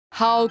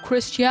How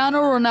Cristiano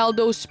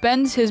Ronaldo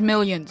spends his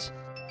millions.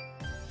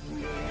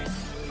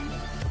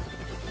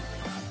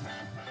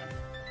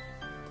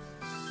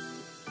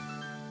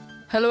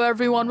 Hello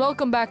everyone,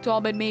 welcome back to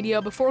Ahmed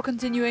Media. Before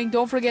continuing,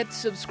 don't forget to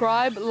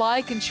subscribe,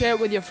 like and share it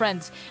with your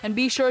friends. And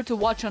be sure to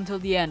watch until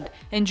the end.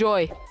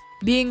 Enjoy!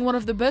 Being one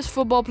of the best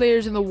football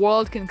players in the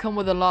world can come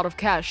with a lot of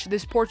cash.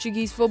 This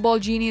Portuguese football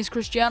genius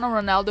Cristiano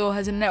Ronaldo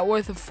has a net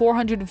worth of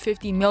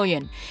 450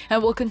 million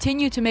and will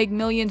continue to make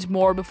millions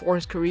more before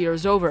his career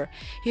is over.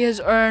 He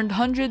has earned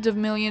hundreds of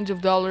millions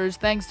of dollars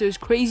thanks to his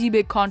crazy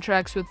big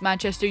contracts with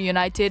Manchester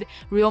United,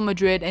 Real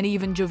Madrid and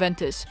even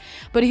Juventus.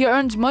 But he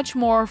earns much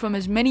more from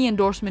his many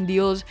endorsement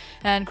deals,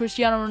 and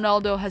Cristiano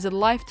Ronaldo has a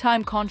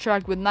lifetime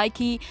contract with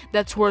Nike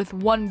that's worth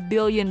 $1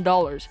 billion.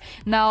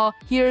 Now,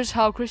 here's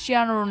how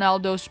Cristiano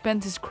Ronaldo spends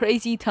his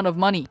crazy ton of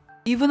money.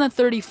 Even at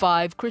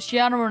 35,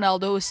 Cristiano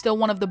Ronaldo is still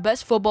one of the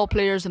best football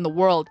players in the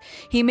world.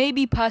 He may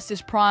be past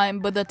his prime,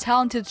 but the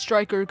talented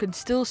striker can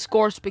still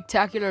score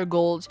spectacular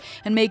goals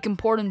and make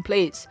important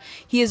plays.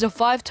 He is a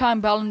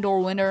 5-time Ballon d'Or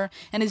winner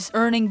and is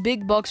earning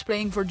big bucks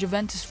playing for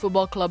Juventus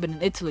Football Club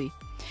in Italy.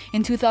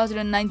 In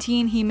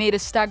 2019, he made a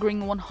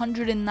staggering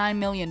 $109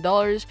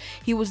 million.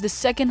 He was the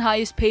second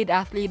highest paid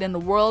athlete in the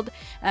world,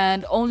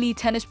 and only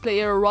tennis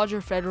player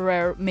Roger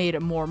Federer made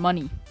more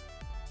money.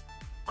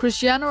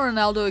 Cristiano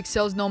Ronaldo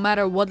excels no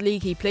matter what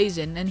league he plays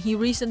in, and he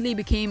recently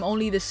became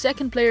only the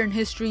second player in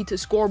history to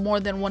score more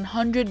than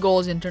 100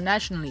 goals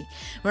internationally.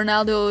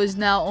 Ronaldo is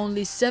now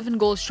only 7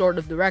 goals short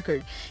of the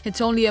record. It's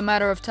only a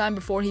matter of time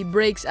before he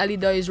breaks Ali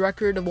Daei's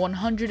record of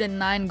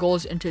 109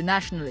 goals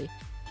internationally.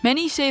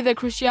 Many say that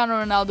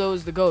Cristiano Ronaldo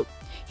is the GOAT.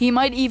 He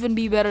might even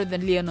be better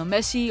than Lionel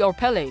Messi or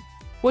Pelé.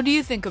 What do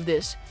you think of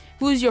this?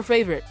 Who is your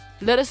favorite?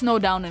 Let us know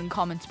down in the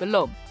comments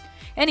below.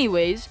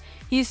 Anyways,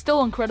 he is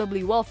still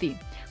incredibly wealthy.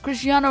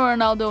 Cristiano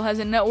Ronaldo has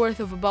a net worth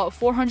of about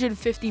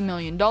 $450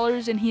 million,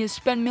 and he has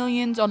spent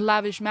millions on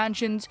lavish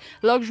mansions,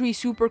 luxury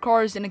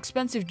supercars, and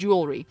expensive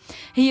jewelry.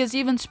 He has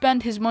even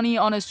spent his money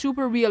on a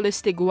super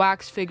realistic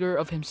wax figure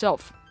of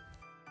himself.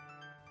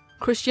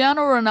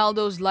 Cristiano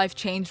Ronaldo's life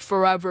changed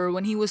forever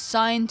when he was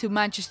signed to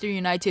Manchester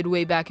United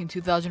way back in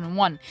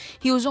 2001.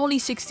 He was only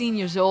 16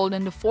 years old,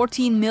 and the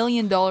 $14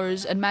 million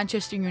at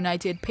Manchester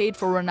United paid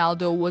for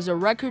Ronaldo was a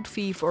record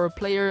fee for a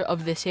player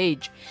of this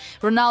age.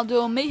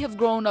 Ronaldo may have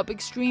grown up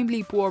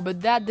extremely poor, but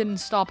that didn't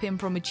stop him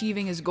from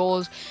achieving his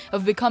goals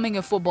of becoming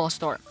a football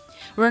star.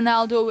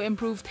 Ronaldo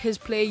improved his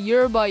play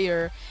year by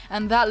year,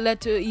 and that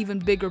led to even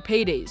bigger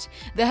paydays.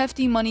 The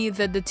hefty money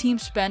that the team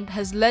spent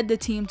has led the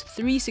team to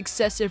 3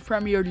 successive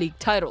Premier League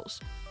titles.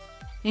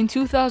 In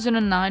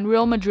 2009,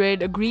 Real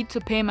Madrid agreed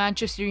to pay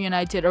Manchester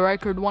United a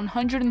record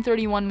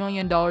 $131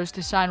 million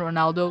to sign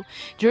Ronaldo.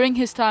 During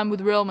his time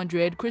with Real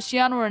Madrid,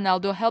 Cristiano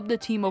Ronaldo helped the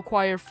team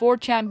acquire 4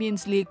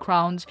 Champions League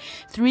crowns,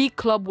 3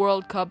 Club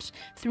World Cups,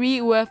 3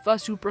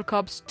 UEFA Super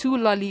Cups, 2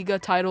 La Liga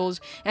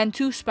titles, and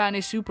 2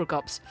 Spanish Super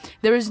Cups.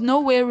 There is no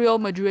way Real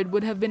Madrid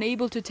would have been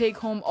able to take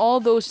home all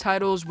those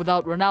titles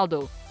without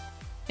Ronaldo.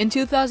 In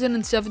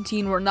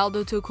 2017,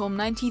 Ronaldo took home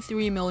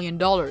 $93 million,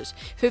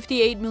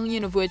 $58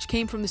 million of which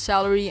came from the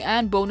salary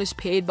and bonus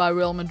paid by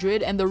Real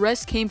Madrid, and the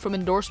rest came from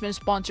endorsement,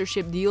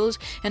 sponsorship deals,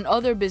 and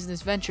other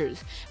business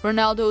ventures.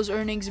 Ronaldo's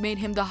earnings made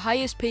him the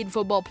highest paid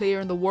football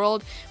player in the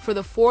world for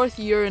the 4th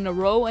year in a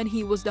row, and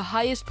he was the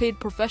highest paid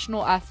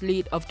professional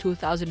athlete of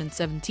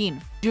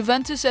 2017.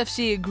 Juventus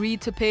FC agreed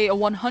to pay a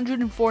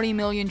 $140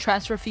 million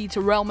transfer fee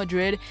to Real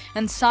Madrid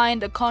and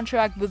signed a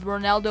contract with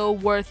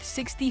Ronaldo worth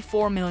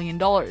 $64 million.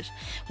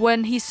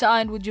 When he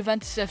signed with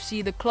Juventus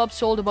FC, the club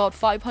sold about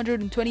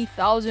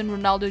 520,000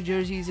 Ronaldo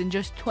jerseys in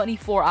just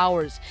 24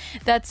 hours.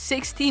 That's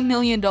 $60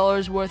 million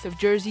worth of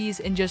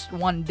jerseys in just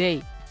one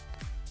day.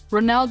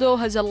 Ronaldo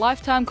has a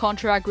lifetime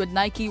contract with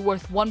Nike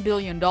worth $1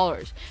 billion.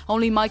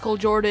 Only Michael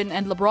Jordan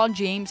and LeBron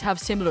James have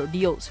similar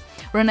deals.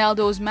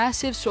 Ronaldo's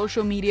massive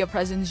social media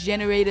presence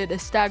generated a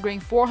staggering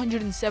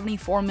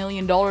 $474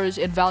 million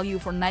in value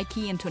for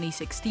Nike in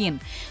 2016,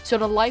 so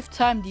the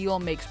lifetime deal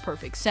makes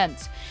perfect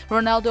sense.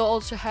 Ronaldo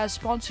also has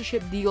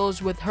sponsorship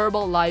deals with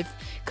Herbalife,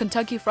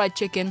 Kentucky Fried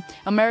Chicken,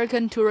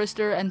 American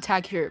Tourister, and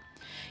Tag Heuer.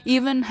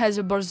 Even has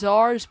a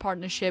Bazaar's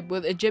partnership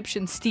with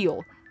Egyptian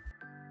Steel.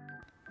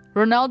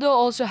 Ronaldo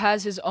also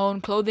has his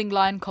own clothing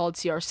line called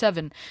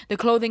CR7. The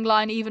clothing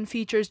line even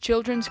features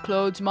children's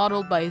clothes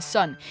modeled by his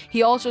son.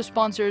 He also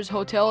sponsors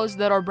hotels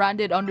that are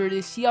branded under the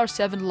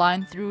CR7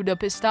 line through the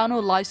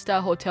Pistano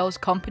Lifestyle Hotels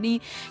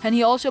company, and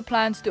he also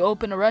plans to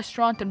open a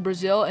restaurant in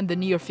Brazil in the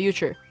near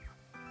future.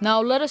 Now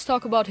let us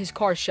talk about his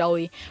cars, shall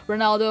we?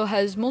 Ronaldo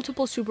has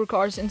multiple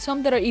supercars and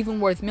some that are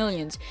even worth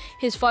millions.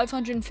 His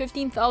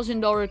 $515,000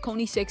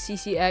 Koenigsegg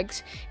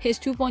CCX, his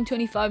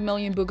 $2.25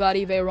 million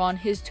Bugatti Veyron,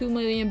 his $2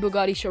 million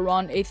Bugatti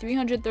Chiron, a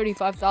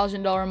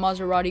 $335,000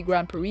 Maserati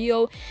Gran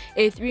Pirio,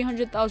 a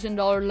 $300,000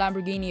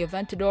 Lamborghini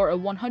Aventador, a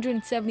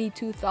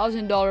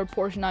 $172,000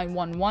 Porsche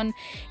 911,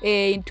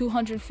 a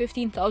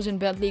 $215,000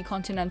 Bentley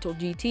Continental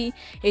GT,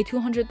 a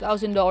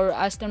 $200,000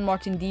 Aston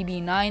Martin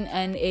DB9,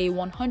 and a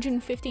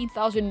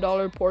 $115,000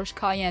 Porsche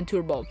Cayenne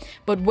Turbo.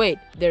 But wait,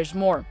 there's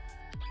more.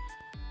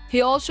 He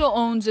also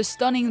owns a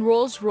stunning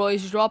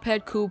Rolls-Royce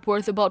drop-head coupe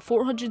worth about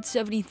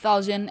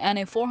 $470,000 and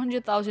a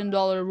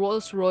 $400,000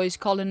 Rolls-Royce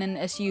Cullinan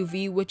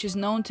SUV, which is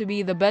known to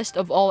be the best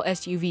of all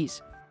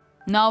SUVs.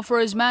 Now for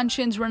his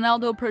mansions,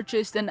 Ronaldo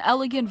purchased an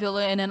elegant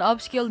villa in an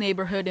upscale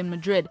neighborhood in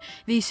Madrid.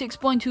 The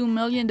 $6.2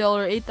 million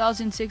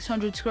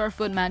 8,600 square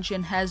foot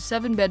mansion has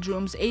 7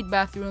 bedrooms, 8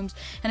 bathrooms,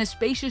 and a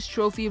spacious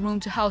trophy room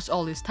to house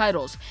all his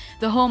titles.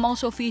 The home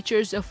also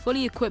features a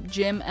fully equipped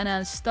gym and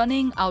a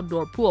stunning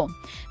outdoor pool.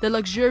 The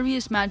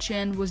luxurious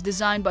mansion was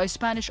designed by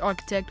Spanish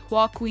architect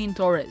Joaquin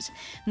Torres.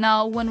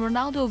 Now, when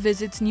Ronaldo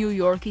visits New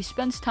York, he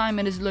spends time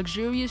in his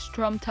luxurious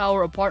Trump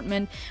Tower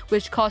apartment,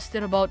 which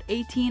costed about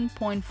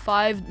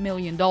 $18.5 million.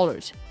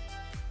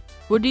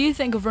 What do you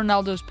think of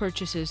Ronaldo's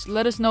purchases?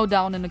 Let us know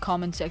down in the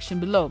comment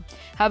section below.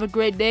 Have a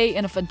great day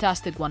and a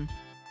fantastic one.